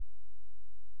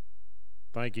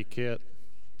Thank you, Kit.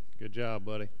 Good job,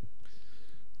 buddy.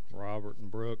 Robert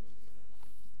and Brooke.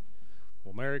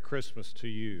 Well, Merry Christmas to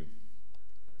you.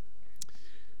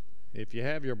 If you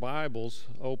have your Bibles,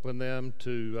 open them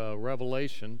to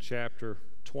Revelation chapter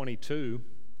 22.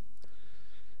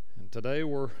 And today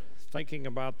we're thinking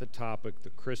about the topic,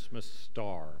 the Christmas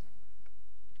star.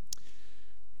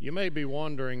 You may be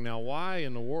wondering now, why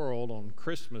in the world on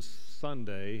Christmas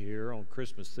Sunday here on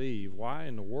Christmas Eve, why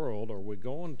in the world are we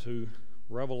going to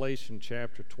Revelation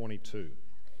chapter 22?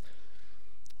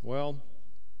 Well,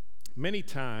 many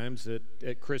times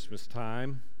at Christmas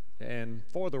time, and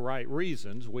for the right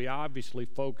reasons, we obviously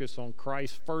focus on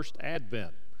Christ's first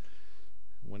advent,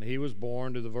 when he was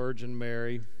born to the Virgin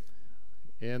Mary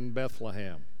in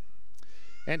Bethlehem.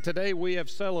 And today we have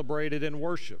celebrated in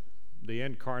worship the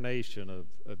incarnation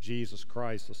of Jesus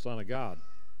Christ, the Son of God.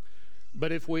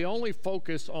 But if we only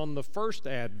focus on the first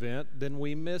advent, then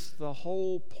we miss the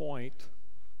whole point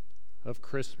of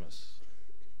Christmas.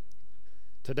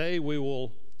 Today we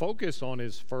will focus on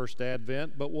his first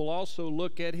advent, but we'll also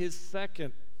look at his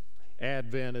second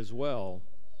advent as well.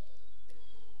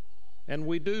 And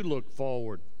we do look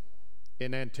forward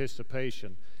in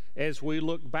anticipation as we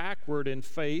look backward in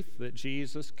faith that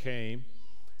Jesus came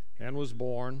and was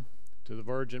born to the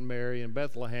Virgin Mary in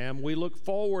Bethlehem. We look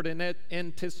forward in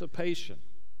anticipation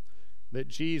that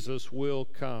Jesus will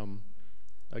come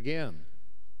again.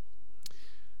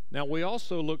 Now, we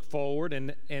also look forward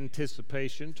in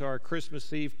anticipation to our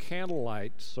Christmas Eve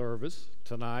candlelight service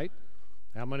tonight.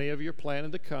 How many of you are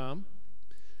planning to come?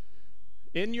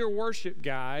 In your worship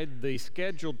guide, the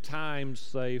scheduled times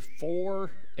say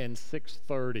 4 and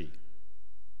 6:30.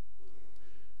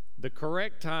 The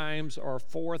correct times are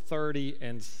 4:30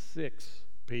 and 6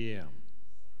 p.m.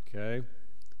 Okay?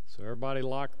 So everybody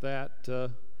lock that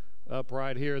up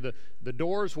right here. The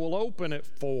doors will open at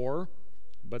 4,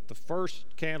 but the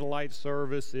first candlelight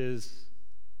service is,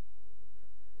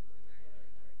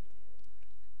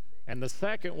 and the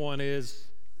second one is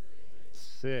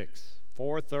 6,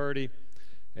 4:30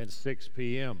 and 6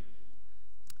 p.m.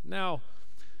 Now,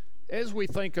 as we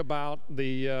think about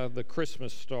the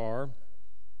Christmas star,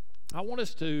 I want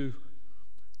us to,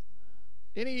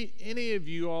 any of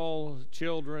you all,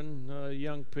 children,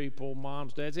 young people,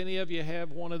 moms, dads, any of you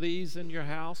have one of these in your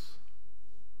house?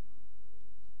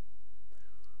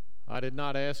 I did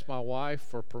not ask my wife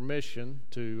for permission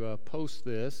to post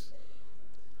this,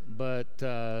 but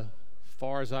as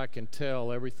far as I can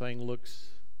tell, everything looks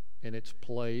in its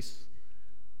place.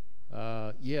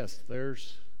 Yes,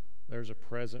 there's a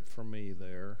present for me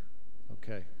there.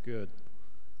 Okay, good.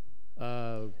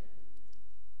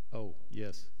 Oh,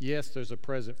 yes. Yes, there's a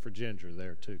present for Ginger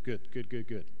there, too.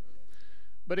 Good.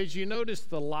 But as you notice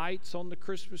the lights on the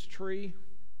Christmas tree,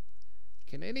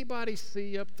 can anybody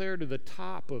see up there to the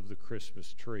top of the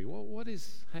Christmas tree? Well, what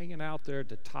is hanging out there at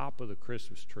the top of the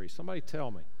Christmas tree? Somebody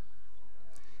tell me.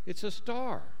 It's a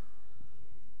star.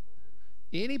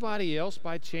 Anybody else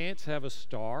by chance have a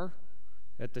star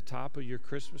at the top of your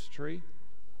Christmas tree?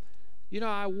 You know,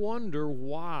 I wonder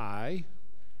why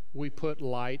we put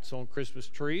lights on Christmas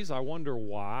trees. I wonder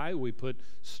why we put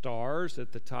stars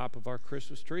at the top of our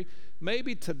Christmas tree.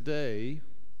 Maybe today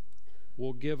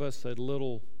will give us a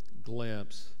little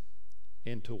glimpse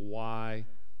into why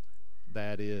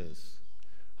that is.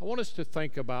 I want us to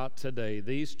think about today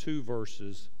these two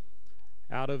verses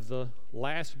out of the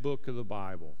last book of the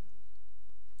Bible.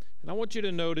 And I want you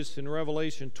to notice in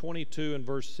Revelation 22 and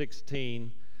verse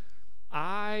 16,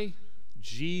 I,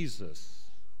 Jesus,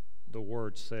 the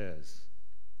word says,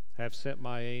 have sent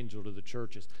my angel to the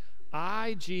churches.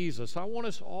 I, Jesus. I want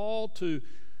us all to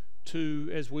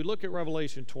as we look at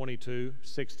Revelation 22,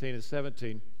 16 and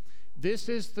 17, this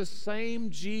is the same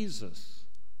Jesus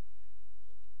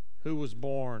who was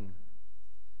born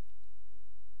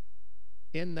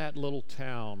in that little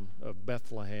town of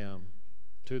Bethlehem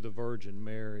to the Virgin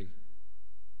Mary.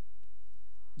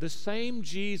 The same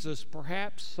Jesus,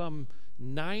 perhaps some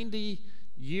 90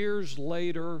 years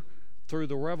later, through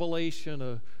the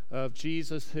revelation of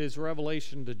Jesus, his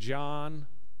revelation to John,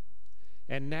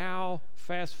 and now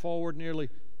fast forward nearly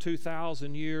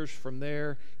 2,000 years from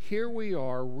there, here we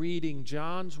are reading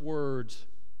John's words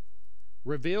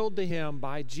revealed to him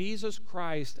by Jesus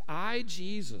Christ. I,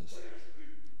 Jesus,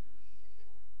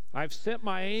 I've sent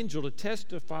my angel to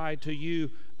testify to you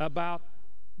about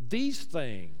these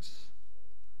things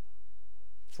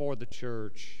for the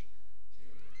church.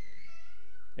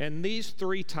 And these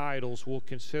three titles we'll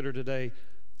consider today.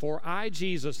 For I,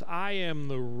 Jesus, I am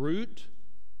the root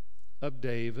of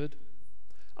David.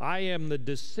 I am the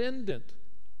descendant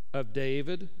of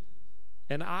David.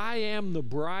 And I am the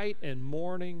bright and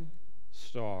morning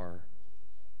star.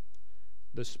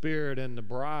 The Spirit and the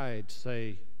bride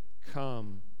say,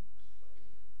 "Come."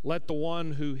 Let the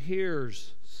one who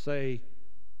hears say,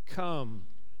 "Come."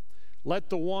 Let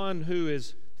the one who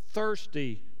is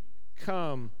thirsty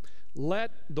come.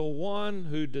 Let the one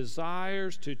who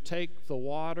desires to take the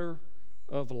water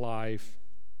of life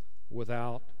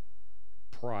without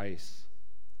price.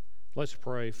 Let's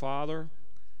pray. Father,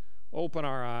 open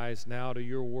our eyes now to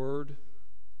your word.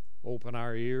 Open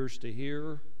our ears to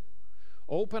hear.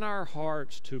 Open our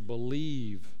hearts to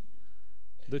believe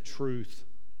the truth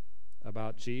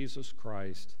about Jesus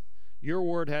Christ. Your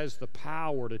word has the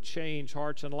power to change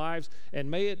hearts and lives, and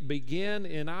may it begin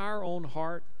in our own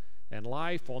heart and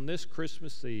life on this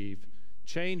Christmas Eve.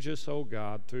 Change us, O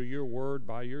God, through your word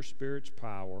by your Spirit's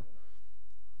power.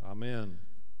 Amen.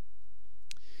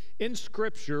 In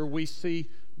Scripture, we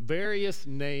see various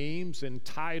names and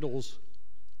titles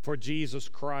for Jesus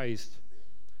Christ.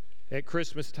 At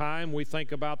Christmas time, we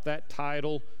think about that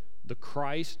title, the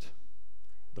Christ,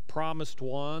 the Promised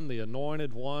One, the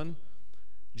Anointed One,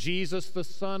 Jesus the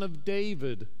Son of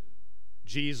David,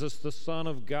 Jesus the Son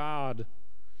of God,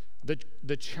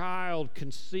 the child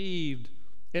conceived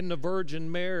in the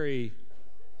Virgin Mary,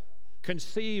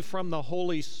 conceived from the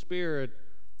Holy Spirit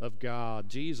of God,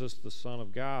 Jesus the Son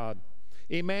of God.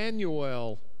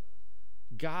 Emmanuel,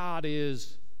 God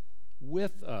is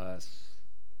with us.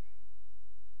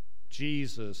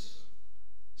 Jesus,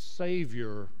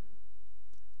 Savior,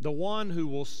 the one who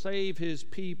will save his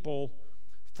people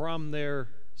from their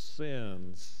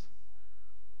sins.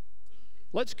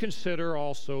 Let's consider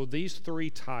also these three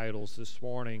titles this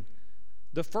morning.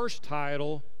 The first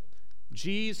title,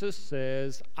 Jesus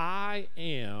says, "I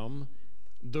am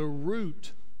the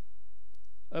root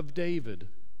of David."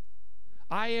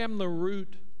 I am the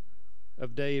root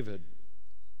of David.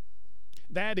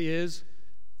 That is,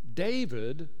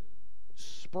 David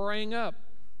sprang up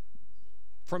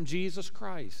from Jesus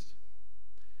Christ.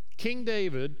 King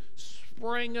David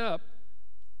sprang up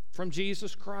from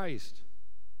Jesus Christ.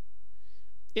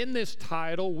 In this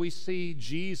title, we see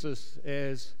Jesus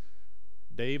as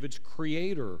David's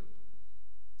creator.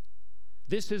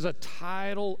 This is a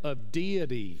title of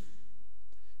deity.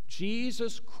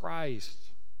 Jesus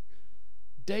Christ,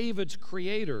 David's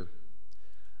creator.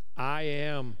 I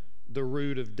am the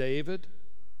root of David.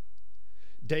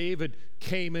 David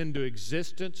came into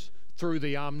existence through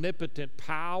the omnipotent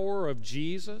power of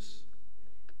Jesus.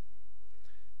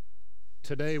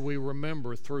 Today we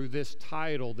remember through this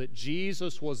title that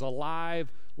Jesus was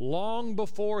alive long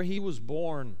before he was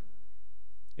born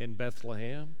in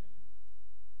Bethlehem.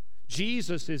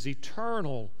 Jesus is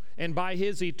eternal, and by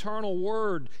his eternal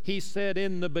word, he said,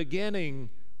 "In the beginning,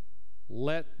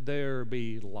 let there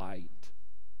be light."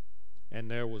 And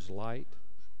there was light.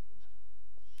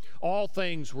 All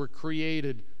things were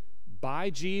created by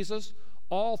Jesus.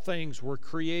 All things were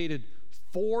created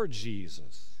for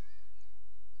Jesus.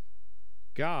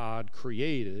 God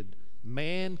created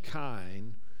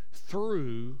mankind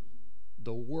through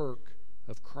the work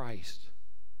of Christ.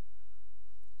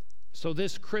 So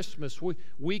this Christmas,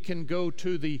 we can go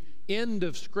to the end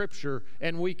of Scripture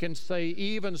and we can say,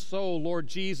 "Even so, Lord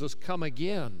Jesus, come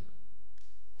again."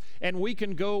 And we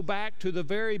can go back to the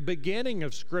very beginning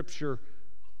of Scripture.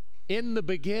 In the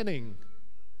beginning,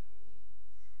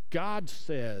 God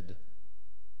said,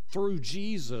 through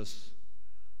Jesus,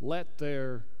 "Let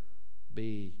there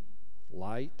be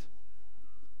light."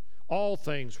 All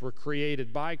things were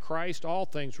created by Christ. All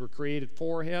things were created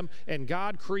for him. And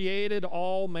God created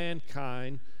all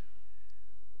mankind,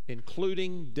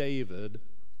 including David,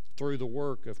 through the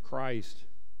work of Christ.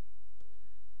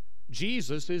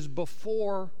 Jesus is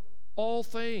before all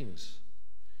things.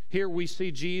 Here we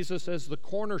see Jesus as the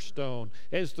cornerstone,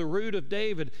 as the root of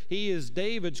David. He is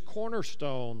David's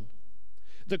cornerstone.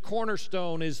 The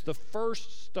cornerstone is the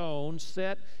first stone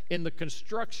set in the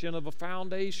construction of a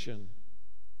foundation.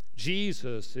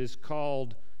 Jesus is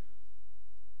called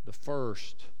the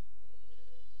first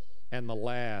and the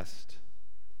last,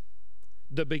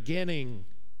 the beginning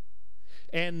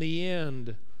and the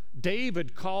end.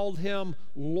 David called him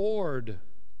Lord.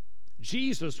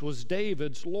 Jesus was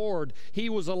David's Lord. He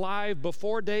was alive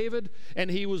before David, and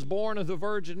he was born of the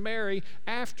Virgin Mary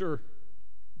after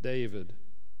David.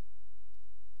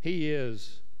 He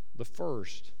is the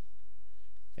first,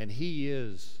 and he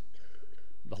is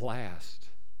the last.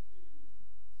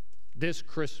 This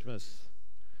Christmas,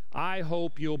 I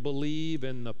hope you'll believe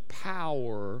in the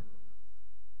power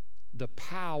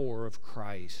of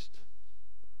Christ.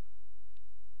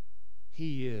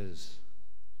 He is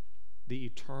the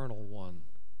eternal one,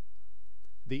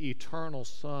 the eternal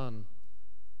Son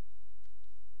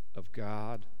of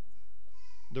God,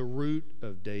 the root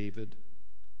of David,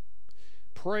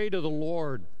 Pray to the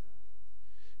Lord.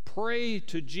 Pray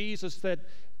to Jesus that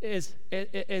as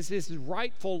his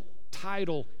rightful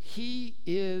title, He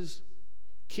is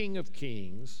King of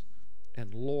Kings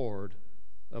and Lord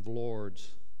of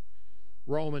Lords.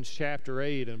 Romans chapter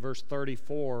 8 and verse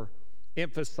 34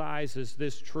 emphasizes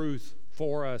this truth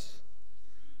for us.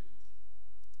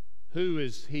 Who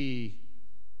is he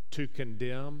to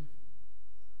condemn?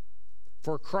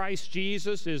 For Christ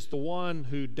Jesus is the one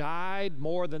who died.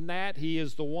 More than that, He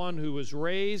is the one who was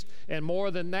raised. And more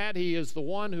than that, He is the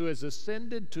one who has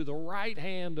ascended to the right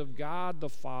hand of God the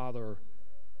Father.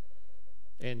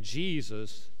 And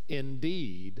Jesus,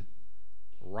 indeed,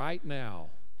 right now,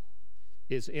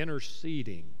 is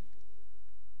interceding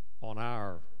on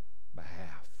our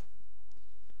behalf.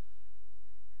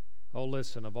 Oh,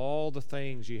 listen, of all the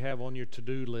things you have on your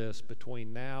to-do list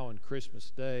between now and Christmas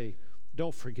Day,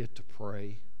 don't forget to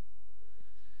pray.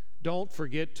 Don't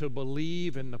forget to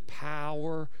believe in the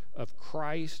power of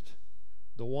Christ,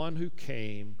 the one who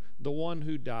came, the one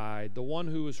who died, the one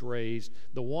who was raised,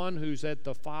 the one who's at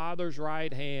the Father's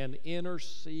right hand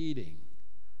interceding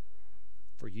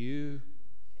for you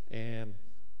and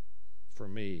for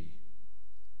me.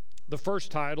 The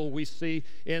first title we see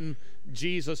in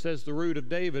Jesus as the root of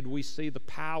David, we see the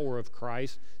power of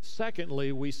Christ.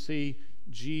 Secondly, we see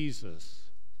Jesus.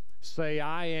 Say,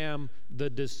 I am the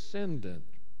descendant.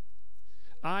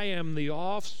 I am the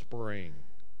offspring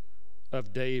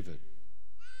of David.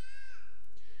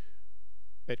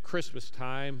 At Christmas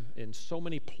time, in so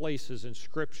many places in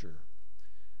Scripture,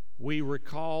 we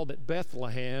recall that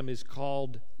Bethlehem is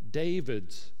called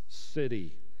David's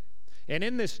city. And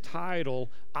in this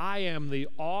title, I am the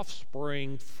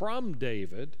offspring from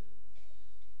David,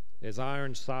 as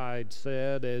Ironside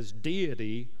said, as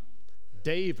deity,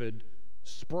 David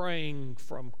sprang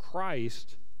from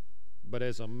Christ, but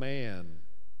as a man,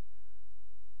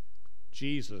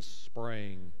 Jesus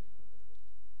sprang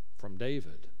from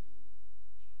David.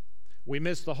 We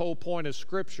miss the whole point of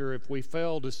Scripture if we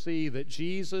fail to see that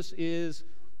Jesus is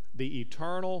the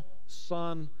eternal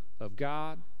Son of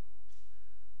God.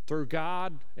 Through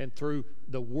God and through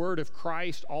the Word of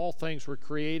Christ, all things were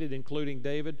created, including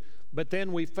David. But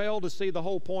then we fail to see the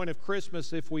whole point of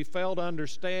Christmas if we fail to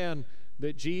understand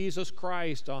that Jesus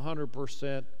Christ,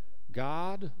 100%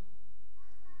 God,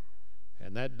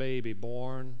 and that baby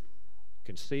born,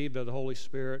 conceived of the Holy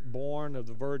Spirit, born of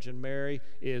the Virgin Mary,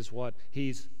 is what?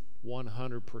 He's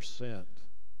 100%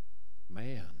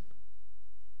 man.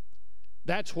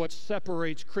 That's what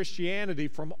separates Christianity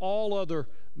from all other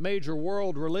major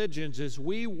world religions, is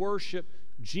we worship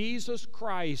Jesus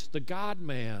Christ, the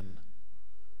God-man.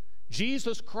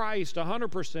 Jesus Christ,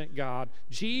 100% God.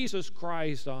 Jesus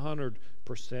Christ,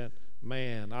 100%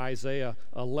 man. Isaiah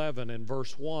 11 and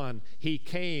verse 1, He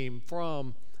came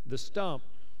from the stump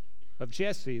of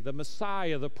Jesse, the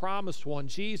Messiah, the promised one.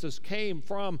 Jesus came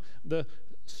from the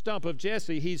stump of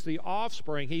Jesse. He's the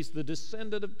offspring. He's the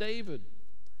descendant of David.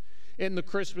 In the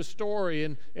Christmas story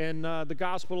in the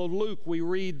Gospel of Luke, we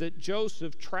read that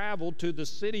Joseph traveled to the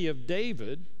city of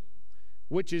David,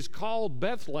 which is called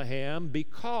Bethlehem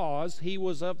because he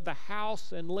was of the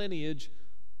house and lineage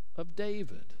of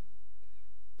David.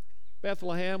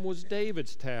 Bethlehem was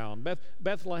David's town.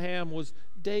 Bethlehem was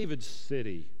David's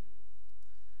city.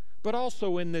 But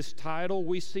also in this title,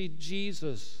 we see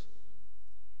Jesus.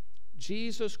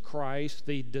 Jesus Christ,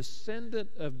 the descendant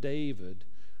of David,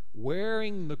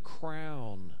 wearing the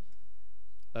crown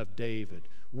of David,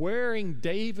 wearing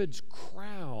David's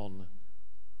crown.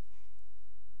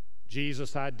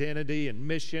 Jesus' identity and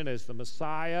mission as the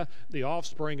Messiah, the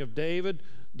offspring of David,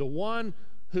 the one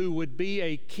who would be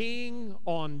a king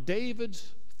on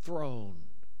David's throne.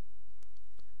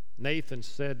 Nathan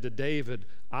said to David,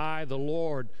 I, the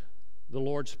Lord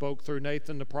spoke through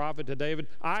Nathan the prophet to David,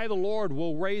 I, the Lord,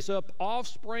 will raise up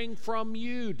offspring from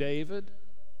you, David.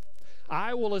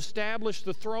 I will establish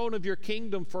the throne of your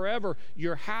kingdom forever.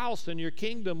 Your house and your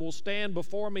kingdom will stand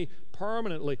before me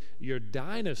permanently. Your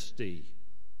dynasty,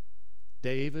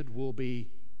 David, will be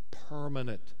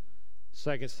permanent.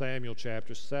 2 Samuel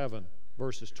chapter 7,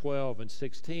 verses 12 and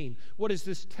 16. What does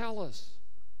this tell us?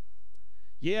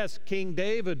 Yes, King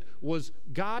David was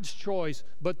God's choice,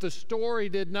 but the story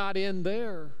did not end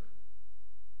there.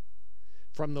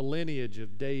 From the lineage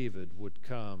of David would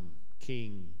come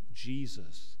King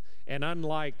Jesus. And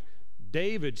unlike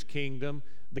David's kingdom,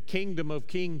 the kingdom of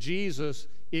King Jesus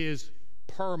is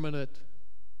permanent,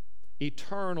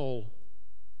 eternal.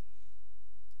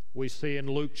 We see in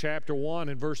Luke chapter 1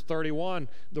 and verse 31,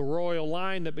 the royal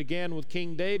line that began with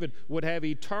King David would have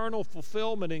eternal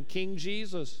fulfillment in King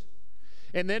Jesus.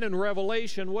 And then in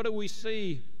Revelation, what do we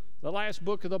see? the last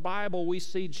book of the Bible, we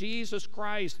see Jesus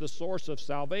Christ, the source of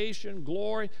salvation,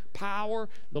 glory, power,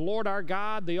 the Lord our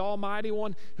God, the Almighty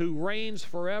One who reigns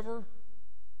forever.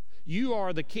 You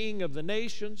are the King of the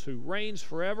nations who reigns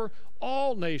forever.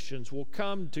 All nations will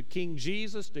come to King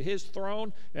Jesus, to his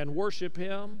throne, and worship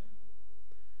him.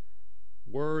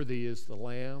 Worthy is the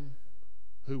Lamb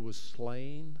who was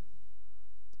slain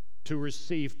to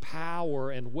receive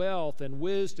power and wealth and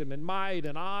wisdom and might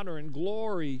and honor and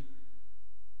glory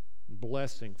and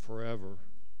blessing forever.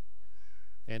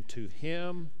 And to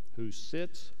him who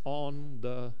sits on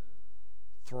the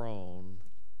throne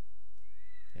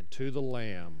and to the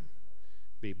Lamb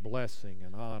be blessing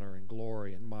and honor and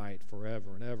glory and might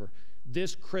forever and ever.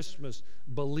 This Christmas,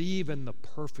 believe in the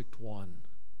perfect one,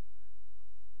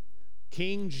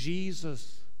 King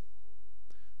Jesus,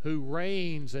 who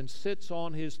reigns and sits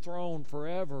on his throne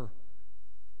forever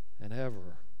and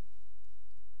ever.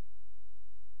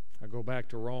 I go back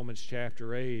to Romans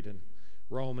chapter 8, and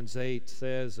Romans 8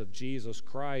 says of Jesus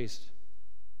Christ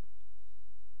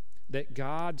that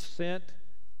God sent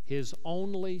his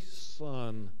only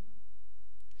Son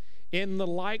in the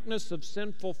likeness of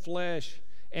sinful flesh,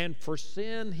 and for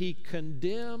sin he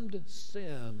condemned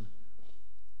sin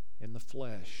in the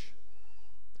flesh.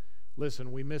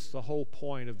 Listen, we miss the whole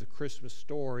point of the Christmas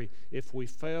story if we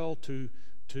fail to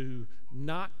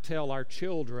not tell our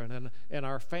children and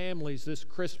our families this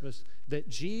Christmas that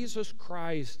Jesus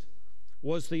Christ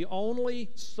was the only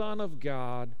Son of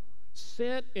God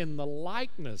sent in the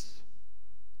likeness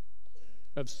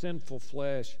of sinful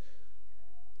flesh,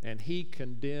 and he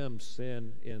condemned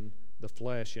sin in the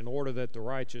flesh in order that the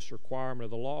righteous requirement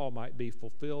of the law might be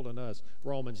fulfilled in us.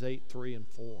 Romans 8, 3 and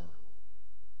 4.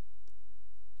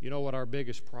 You know what our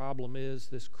biggest problem is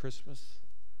this Christmas?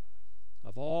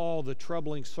 Of all the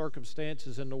troubling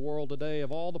circumstances in the world today,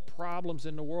 of all the problems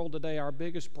in the world today, our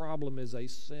biggest problem is a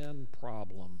sin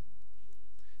problem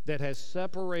that has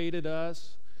separated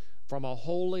us from a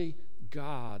holy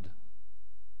God.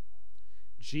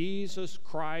 Jesus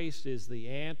Christ is the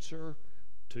answer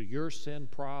to your sin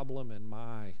problem and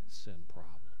my sin problem.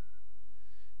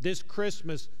 This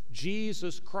Christmas,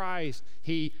 Jesus Christ,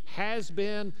 he has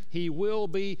been, he will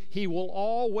be, he will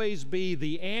always be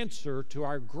the answer to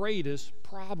our greatest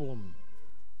problem.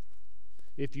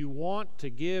 If you want to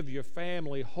give your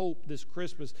family hope this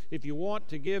Christmas, if you want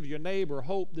to give your neighbor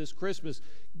hope this Christmas,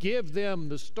 give them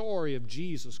the story of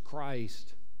Jesus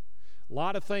Christ. A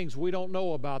lot of things we don't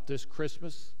know about this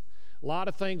Christmas. A lot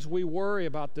of things we worry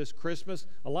about this Christmas.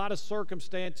 A lot of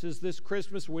circumstances this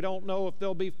Christmas we don't know if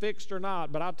they'll be fixed or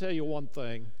not. But I'll tell you one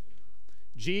thing.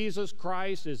 Jesus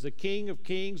Christ is the King of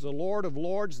kings, the Lord of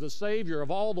lords, the Savior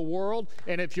of all the world.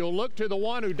 And if you'll look to the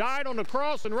one who died on the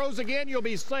cross and rose again, you'll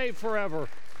be saved forever.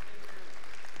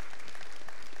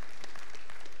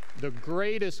 The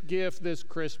greatest gift this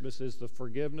Christmas is the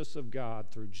forgiveness of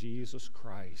God through Jesus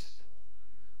Christ.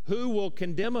 Who will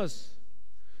condemn us?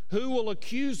 Who will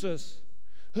accuse us?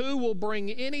 Who will bring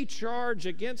any charge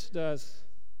against us?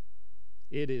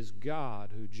 It is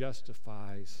God who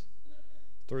justifies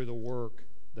through the work,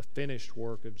 the finished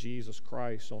work of Jesus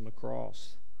Christ on the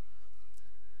cross.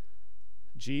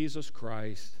 Jesus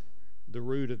Christ, the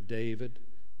root of David.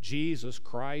 Jesus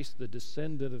Christ, the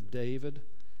descendant of David.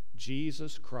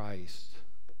 Jesus Christ,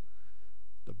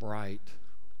 the bright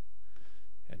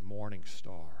and morning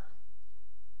star.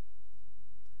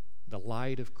 The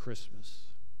light of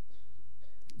Christmas,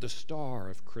 the star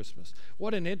of Christmas.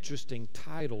 What an interesting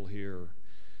title here.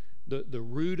 The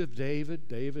root of David,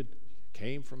 David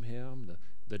came from him.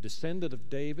 The descendant of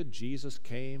David, Jesus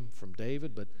came from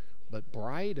David, but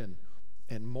bright and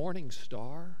morning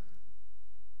star.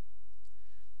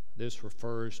 This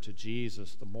refers to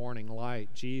Jesus, the morning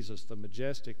light, Jesus, the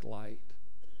majestic light.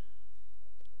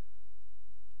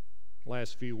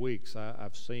 Last few weeks,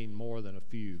 I've seen more than a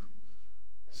few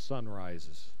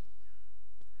sunrises.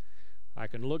 I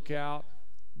can look out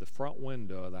the front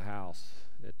window of the house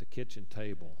at the kitchen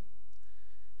table,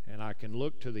 and I can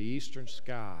look to the eastern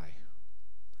sky.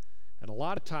 And a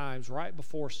lot of times right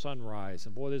before sunrise,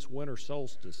 and boy, this winter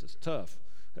solstice is tough.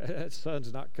 That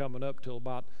sun's not coming up till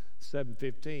about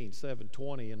 7:15,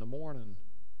 7:20 in the morning.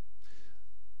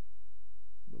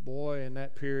 But boy, in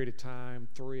that period of time,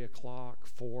 3 o'clock,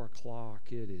 4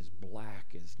 o'clock, it is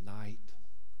black as night.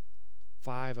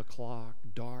 5 o'clock,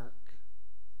 dark.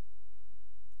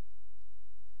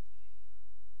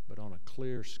 But on a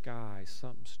clear sky,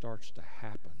 something starts to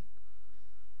happen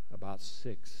about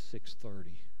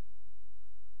 6:30.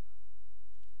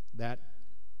 That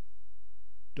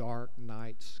dark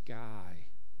night sky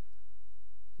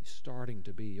is starting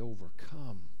to be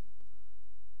overcome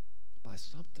by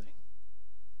something.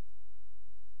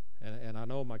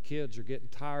 kids are getting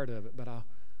tired of it, but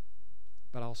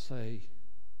I'll say,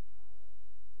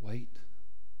 wait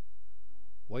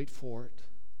for it.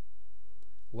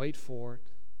 Wait for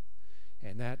it.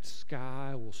 And that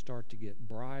sky will start to get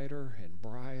brighter and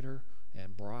brighter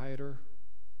and brighter.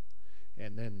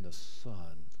 And then the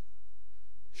sun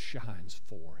shines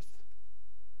forth.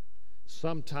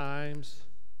 Sometimes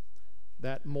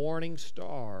that morning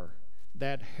star,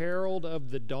 that herald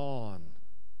of the dawn,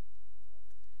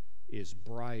 is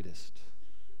brightest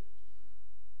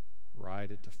right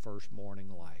at the first morning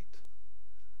light.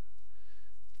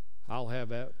 I'll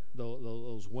have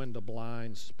those window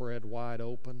blinds spread wide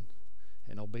open,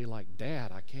 and they'll be like,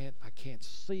 Dad, I can't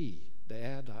see.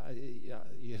 Dad,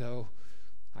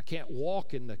 I can't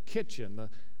walk in the kitchen.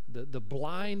 The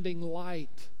blinding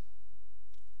light.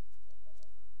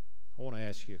 I want to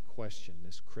ask you a question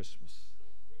this Christmas.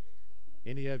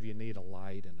 Any of you need a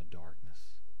light in the darkness?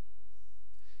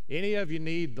 Any of you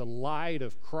need the light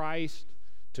of Christ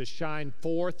to shine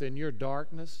forth in your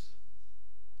darkness?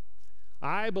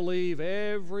 I believe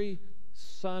every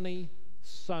sunny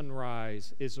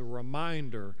sunrise is a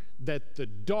reminder that the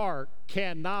dark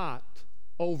cannot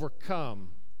overcome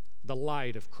the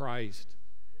light of Christ.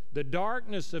 The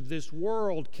darkness of this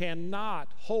world cannot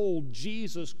hold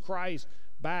Jesus Christ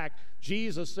back.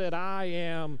 Jesus said, I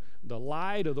am the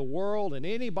light of the world, and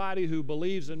anybody who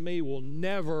believes in me will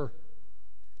never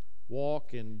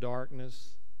walk in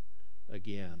darkness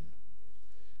again.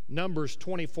 Numbers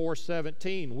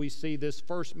 24:17, we see this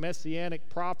first messianic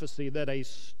prophecy that a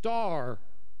star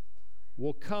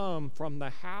will come from the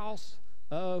house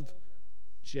of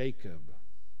Jacob.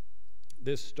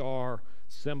 This star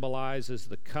symbolizes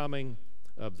the coming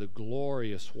of the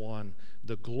glorious one,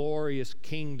 the glorious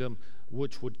kingdom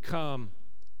which would come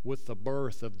with the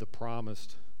birth of the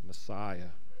promised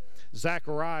Messiah.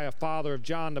 Zechariah, father of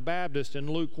John the Baptist,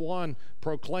 in Luke 1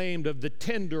 proclaimed of the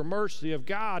tender mercy of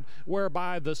God,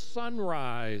 whereby the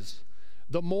sunrise,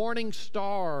 the morning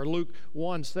star, Luke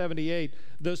 1:78,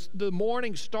 the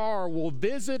morning star will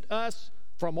visit us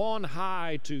from on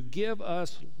high to give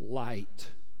us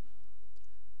light.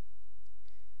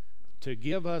 To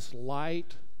give us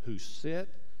light who sit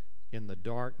in the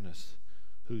darkness,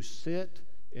 who sit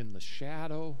in the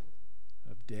shadow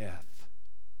of death.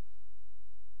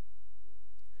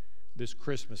 This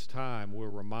Christmas time, we're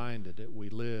reminded that we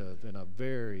live in a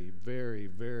very, very,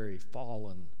 very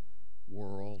fallen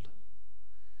world,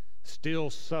 still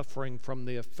suffering from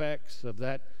the effects of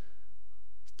that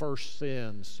first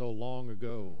sin so long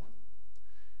ago.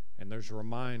 And there's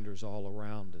reminders all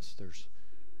around us.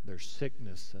 There's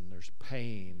sickness, and there's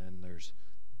pain, and there's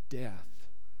death.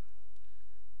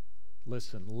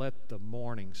 Listen, let the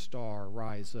morning star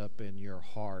rise up in your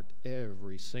heart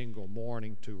every single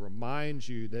morning to remind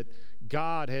you that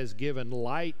God has given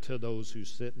light to those who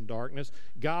sit in darkness.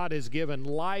 God has given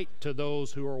light to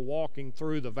those who are walking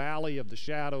through the valley of the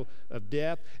shadow of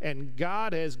death. And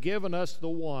God has given us the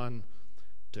one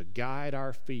to guide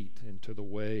our feet into the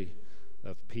way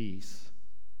of peace.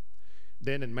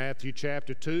 Then in Matthew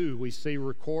chapter 2, we see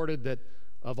recorded that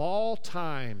of all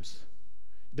times,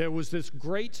 there was this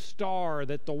great star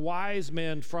that the wise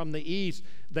men from the east,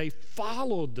 they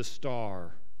followed the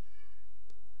star.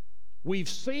 We've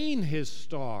seen his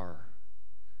star,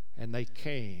 and they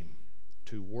came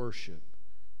to worship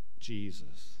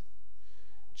Jesus.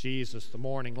 Jesus, the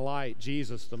morning light,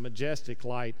 Jesus, the majestic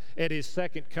light. At his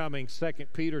second coming, 2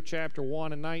 Peter chapter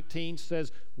 1 and 19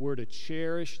 says, we're to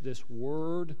cherish this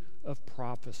word of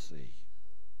prophecy.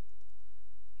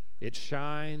 It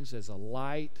shines as a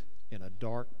light in a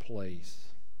dark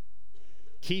place.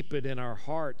 Keep it in our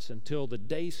hearts until the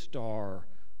day star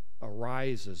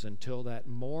arises, until that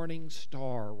morning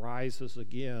star rises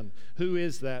again. Who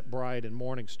is that bright and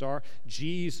morning star?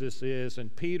 Jesus is,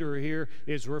 and Peter here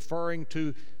is referring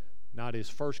to not his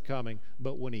first coming,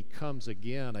 but when he comes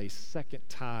again a second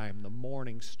time, the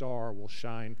morning star will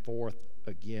shine forth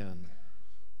again.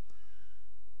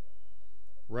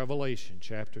 Revelation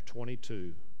chapter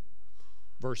 22.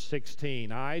 Verse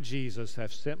 16, I, Jesus,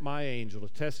 have sent my angel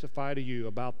to testify to you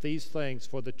about these things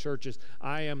for the churches.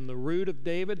 I am the root of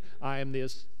David. I am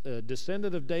the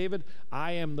descendant of David.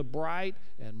 I am the bright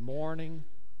and morning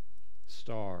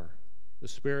star. The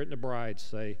Spirit and the bride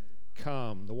say,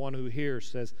 come. The one who hears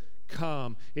says,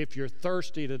 come. If you're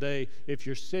thirsty today, if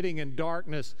you're sitting in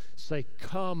darkness, say,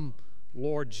 come,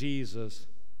 Lord Jesus.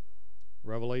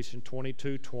 Revelation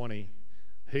 22:20.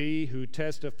 He who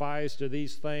testifies to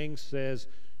these things says,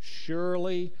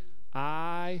 surely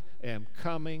I am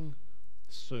coming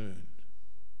soon.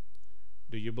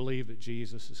 Do you believe that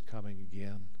Jesus is coming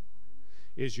again?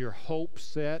 Is your hope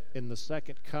set in the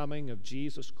second coming of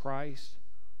Jesus Christ?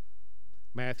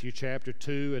 Matthew chapter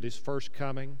 2, at his first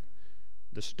coming,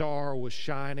 the star was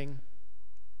shining,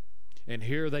 and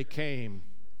here they came,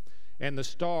 and the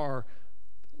star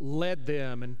led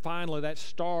them, and finally that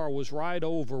star was right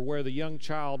over where the young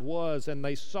child was, and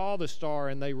they saw the star,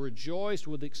 and they rejoiced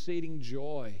with exceeding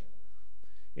joy.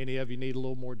 Any of you need a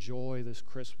little more joy this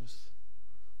Christmas?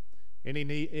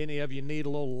 Any of you need a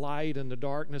little light in the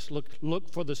darkness?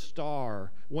 Look for the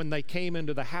star. When they came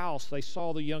into the house, they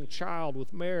saw the young child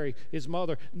with Mary, his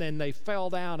mother. Then they fell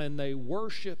down and they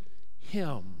worshiped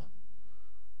him.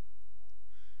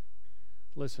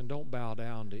 Listen, don't bow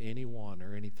down to anyone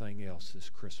or anything else this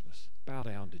Christmas. Bow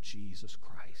down to Jesus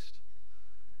Christ.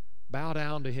 Bow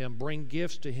down to him, bring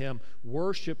gifts to him,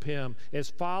 worship him. As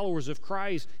followers of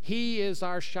Christ, he is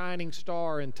our shining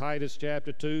star. In Titus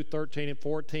chapter 2, 13 and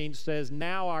 14 says,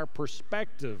 now our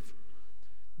perspective,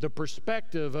 the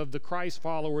perspective of the Christ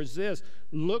follower is this: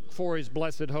 look for his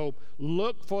blessed hope,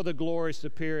 look for the glorious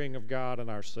appearing of God and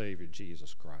our Savior,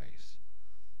 Jesus Christ.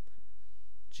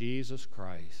 Jesus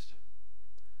Christ,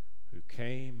 who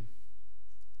came,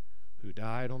 who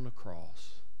died on the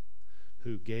cross,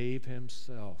 who gave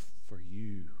himself for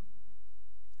you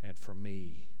and for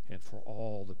me and for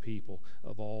all the people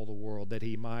of all the world, that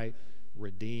he might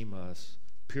redeem us,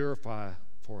 purify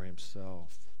for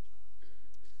himself.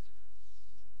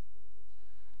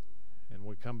 And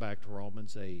we come back to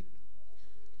Romans 8,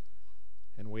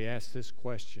 and we ask this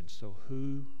question: so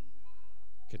who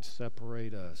can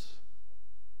separate us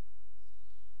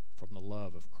from the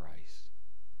love of Christ?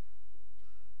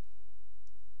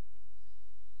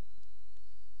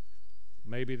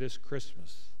 Maybe this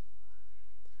Christmas,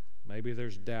 maybe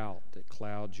there's doubt that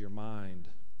clouds your mind.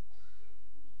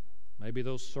 Maybe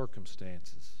those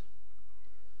circumstances.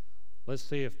 Let's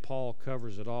see if Paul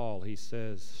covers it all. He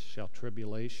says, shall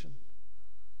tribulation,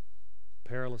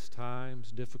 perilous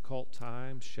times, difficult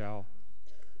times, shall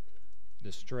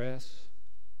distress,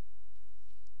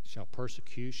 shall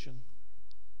persecution,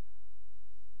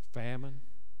 famine,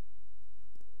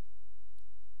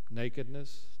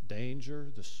 nakedness, danger,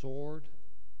 the sword,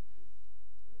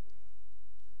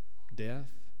 death,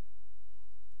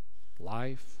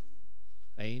 life,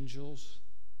 angels,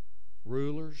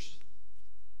 rulers,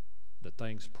 the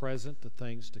things present, the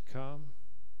things to come,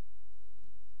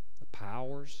 the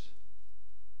powers.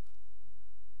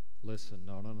 Listen,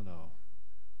 no.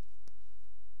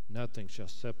 Nothing shall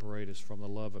separate us from the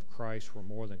love of Christ. We're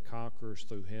more than conquerors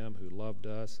through him who loved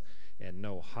us, and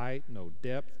no height, no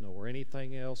depth, nor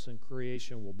anything else in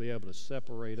creation will be able to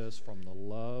separate us from the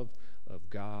love of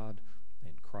God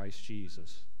in Christ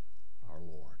Jesus our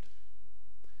Lord.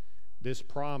 This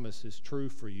promise is true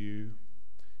for you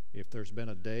if there's been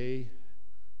a day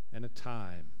and a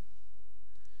time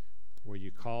where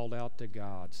you called out to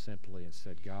God simply and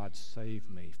said, God, save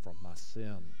me from my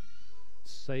sin.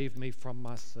 Save me from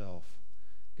myself.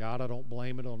 God, I don't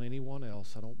blame it on anyone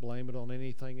else. I don't blame it on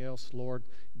anything else. Lord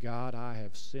God, I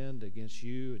have sinned against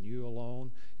you and you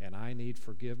alone, and I need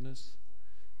forgiveness.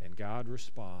 And God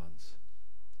responds,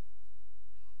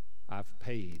 I've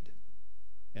paid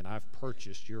and I've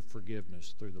purchased your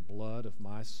forgiveness through the blood of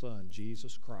my Son,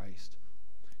 Jesus Christ.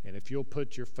 And if you'll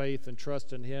put your faith and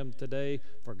trust in him today,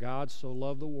 for God so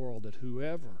loved the world that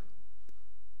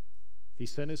he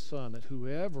sent his Son, that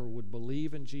whoever would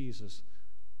believe in Jesus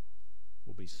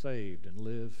will be saved and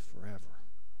live forever.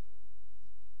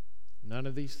 None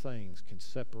of these things can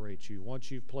separate you. Once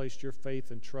you've placed your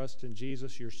faith and trust in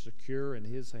Jesus, you're secure in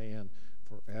his hand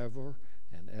forever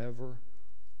and ever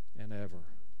and ever.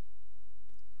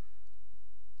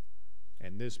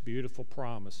 And this beautiful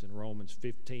promise in Romans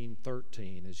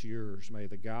 15:13 is yours. May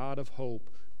the God of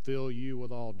hope fill you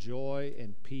with all joy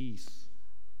and peace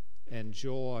and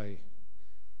joy.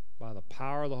 By the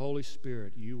power of the Holy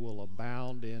Spirit, you will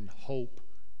abound in hope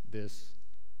this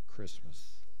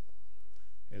Christmas.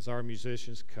 As our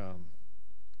musicians come,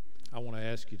 I want to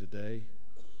ask you today,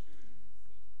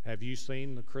 have you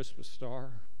seen the Christmas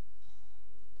star?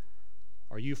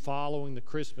 Are you following the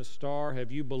Christmas star?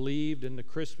 Have you believed in the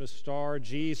Christmas star?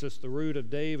 Jesus, the root of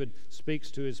David,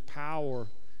 speaks to his power.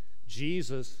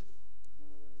 Jesus,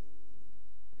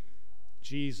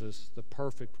 the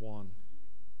perfect one,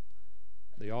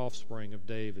 the offspring of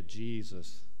David,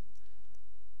 Jesus,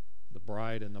 the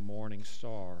bright and the morning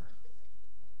star,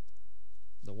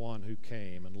 the one who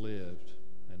came and lived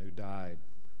and who died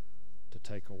to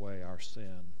take away our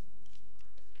sin.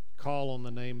 Call on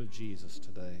the name of Jesus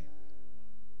today.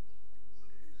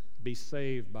 Be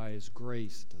saved by his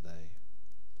grace today.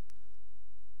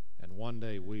 And one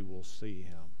day we will see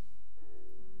him.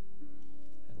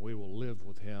 And we will live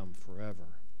with him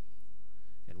forever.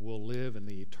 And we'll live in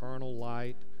the eternal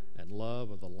light and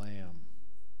love of the Lamb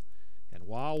And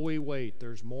while we wait,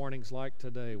 there's mornings like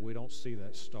today, we don't see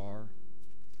that star.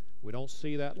 We don't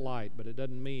see that light, but it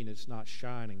doesn't mean it's not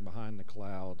shining behind the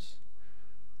clouds.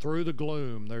 Through the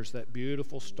gloom, there's that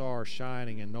beautiful star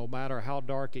shining, and no matter how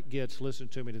dark it gets, listen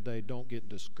to me today, don't get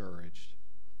discouraged.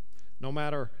 No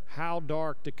matter how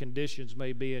dark the conditions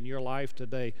may be in your life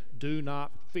today, do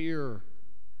not fear.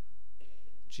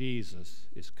 Jesus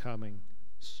is coming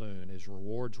soon. His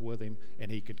reward's with him,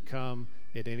 and he could come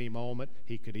at any moment.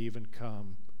 He could even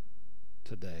come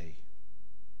today.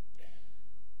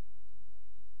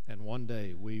 And one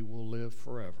day we will live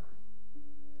forever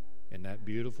in that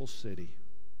beautiful city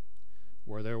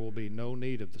where there will be no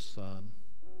need of the sun.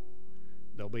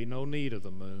 There'll be no need of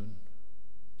the moon,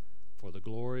 for the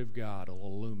glory of God will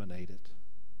illuminate it.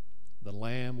 The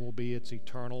Lamb will be its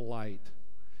eternal light,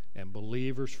 and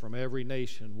believers from every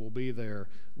nation will be there,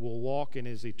 will walk in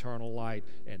his eternal light,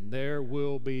 and there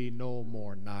will be no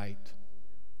more night,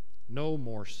 no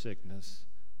more sickness,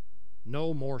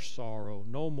 no more sorrow,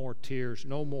 no more tears,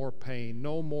 no more pain,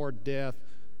 no more death,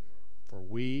 for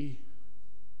we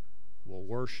will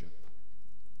worship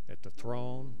at the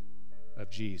throne of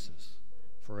Jesus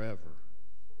forever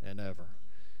and ever.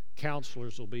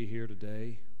 Counselors will be here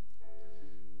today.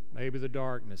 Maybe the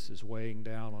darkness is weighing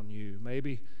down on you.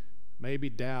 Maybe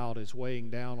doubt is weighing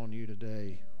down on you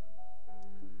today.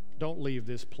 Don't leave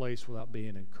this place without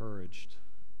being encouraged.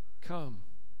 Come.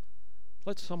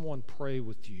 Let someone pray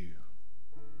with you.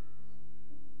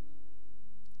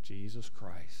 Jesus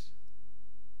Christ,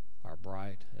 our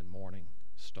bright and morning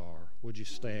star. Would you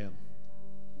stand?